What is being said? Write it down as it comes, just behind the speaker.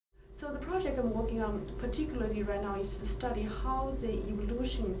project I'm working on, particularly right now, is to study how the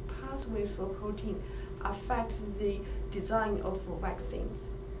evolution pathways for protein affect the design of vaccines.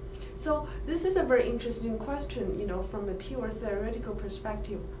 So this is a very interesting question, from a pure theoretical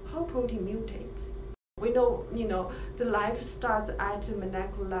perspective, how protein mutates. We know, the life starts at a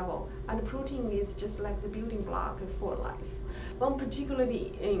molecular level, and protein is just like the building block for life. One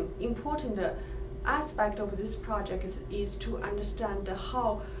particularly important aspect of this project is to understand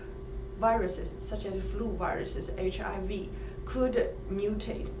how viruses, such as flu viruses, HIV, could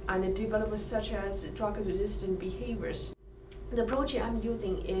mutate and develop such as drug-resistant behaviors. The approach I'm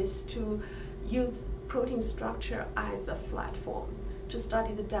using is to use protein structure as a platform to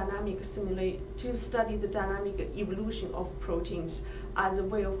study the dynamic evolution of proteins as a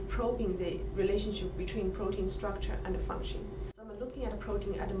way of probing the relationship between protein structure and function. So I'm looking at a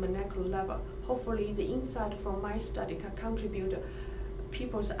protein at a molecular level. Hopefully the insight from my study can contribute to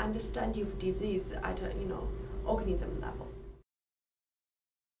people's understanding of disease at a organism level.